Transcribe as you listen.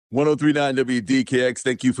1039 WDKX,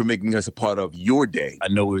 thank you for making us a part of your day. I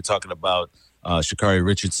know we were talking about Sha'Carri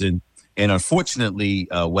Richardson, and unfortunately,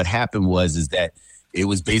 what happened is that it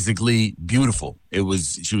was basically beautiful. She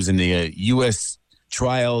was in the U.S.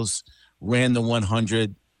 trials, ran the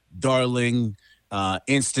 100, darling,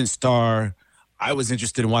 instant star. I was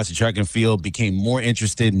interested in watching track and field, became more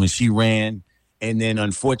interested when she ran. And then,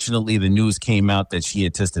 unfortunately, the news came out that she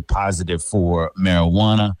had tested positive for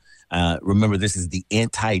marijuana. Remember, this is the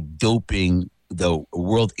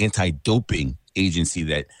World Anti-Doping Agency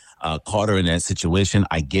that caught her in that situation.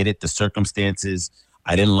 I get it, the circumstances.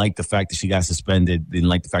 I didn't like the fact that she got suspended. Didn't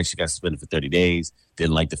like the fact she got suspended for 30 days.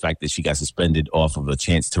 Didn't like the fact that she got suspended off of a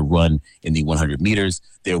chance to run in the 100 meters.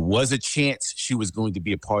 There was a chance she was going to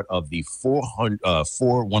be a part of the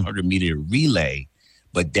 100-meter relay,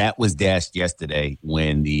 but that was dashed yesterday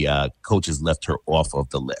when the coaches left her off of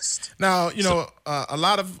the list. Now, a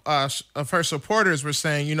lot of her supporters were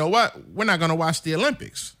saying, you know what, we're not going to watch the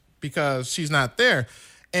Olympics because she's not there.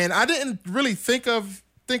 And I didn't really think of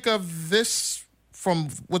this from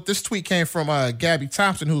what this tweet came from Gabby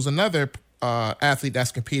Thompson, who's another athlete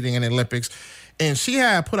that's competing in the Olympics. And she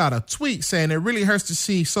had put out a tweet saying it really hurts to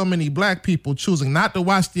see so many black people choosing not to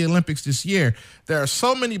watch the Olympics this year. There are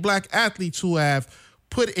so many black athletes who have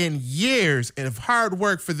put in years of hard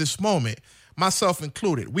work for this moment, myself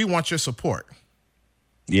included. We want your support.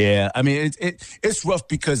 Yeah, I mean, it's rough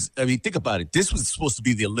because, think about it. This was supposed to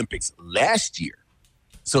be the Olympics last year.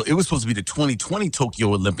 So it was supposed to be the 2020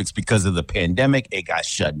 Tokyo Olympics because of the pandemic. It got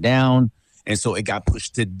shut down, and so it got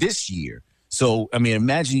pushed to this year. So,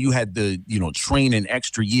 imagine you had to, train an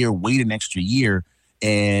extra year, wait an extra year,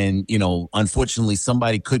 and, unfortunately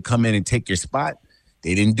somebody could come in and take your spot.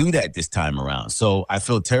 They didn't do that this time around. So I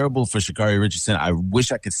feel terrible for Sha'Carri Richardson. I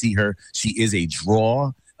wish I could see her. She is a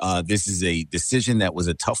draw. This is a decision that was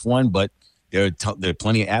a tough one, but there are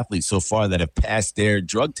plenty of athletes so far that have passed their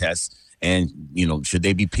drug tests. And, should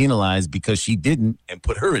they be penalized because she didn't and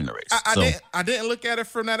put her in the race? I didn't look at it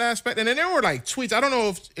from that aspect. And then there were tweets. I don't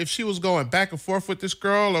know if she was going back and forth with this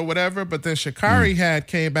girl or whatever, but then Sha'Carri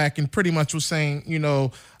came back and pretty much was saying,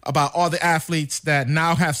 about all the athletes that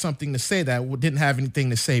now have something to say that didn't have anything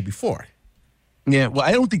to say before. Yeah, well,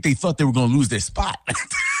 I don't think they thought they were going to lose their spot.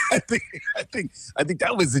 I think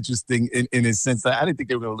that was interesting in a sense that I didn't think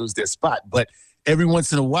they were going to lose their spot. But every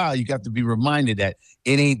once in a while, you got to be reminded that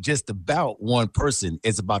it ain't just about one person.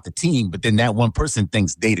 It's about the team. But then that one person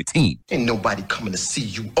thinks they the team. Ain't nobody coming to see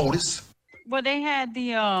you, Otis. Well, they had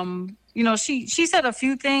the, she said a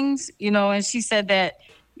few things, and she said that,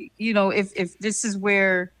 if this is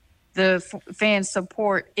where the fan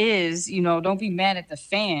support is, don't be mad at the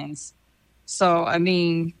fans. So,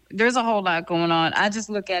 there's a whole lot going on. I just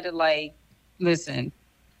look at it like, listen,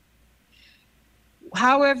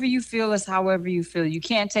 however you feel is however you feel. You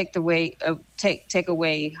can't take away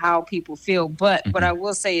how people feel. But what I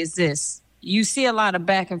will say is this: you see a lot of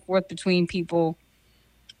back and forth between people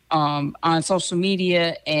on social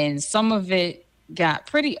media, and some of it got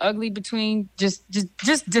pretty ugly between just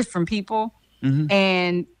different people. Mm-hmm.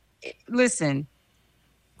 And listen,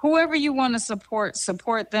 whoever you want to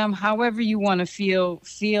support them. However you want to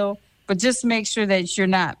feel. But just make sure that you're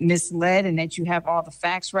not misled and that you have all the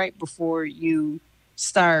facts right before you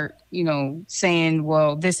start, saying,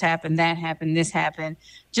 well, this happened, that happened, this happened.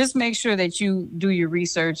 Just make sure that you do your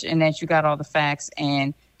research and that you got all the facts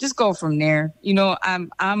and just go from there.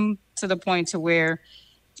 I'm to the point to where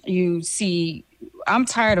you see, I'm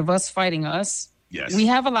tired of us fighting us. Yes. We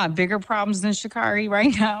have a lot bigger problems than Sha'Carri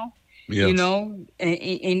right now, yes.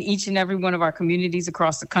 In each and every one of our communities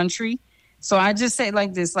across the country. So I just say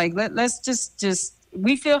like this, let's just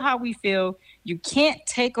we feel how we feel. You can't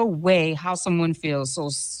take away how someone feels.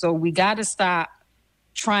 So we got to stop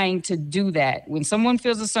trying to do that. When someone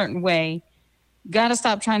feels a certain way, got to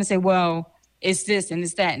stop trying to say, well, it's this and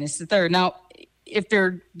it's that and it's the third. Now, if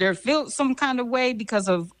they're feel some kind of way because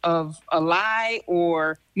of a lie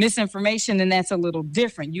or misinformation, then that's a little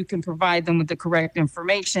different. You can provide them with the correct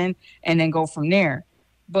information and then go from there.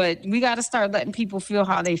 But we got to start letting people feel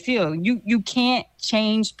how they feel. You can't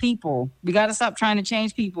change people. We got to stop trying to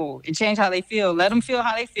change people and change how they feel. Let them feel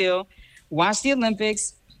how they feel. Watch the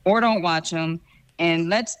Olympics or don't watch them. And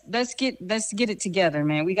let's get it together,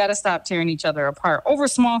 man. We got to stop tearing each other apart over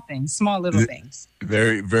small things, small little things.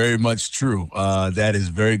 Very, very much true. That is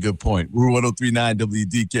a very good point. We're 1039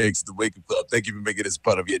 WDKX, the Wake Up Club. Thank you for making this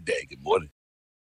part of your day. Good morning.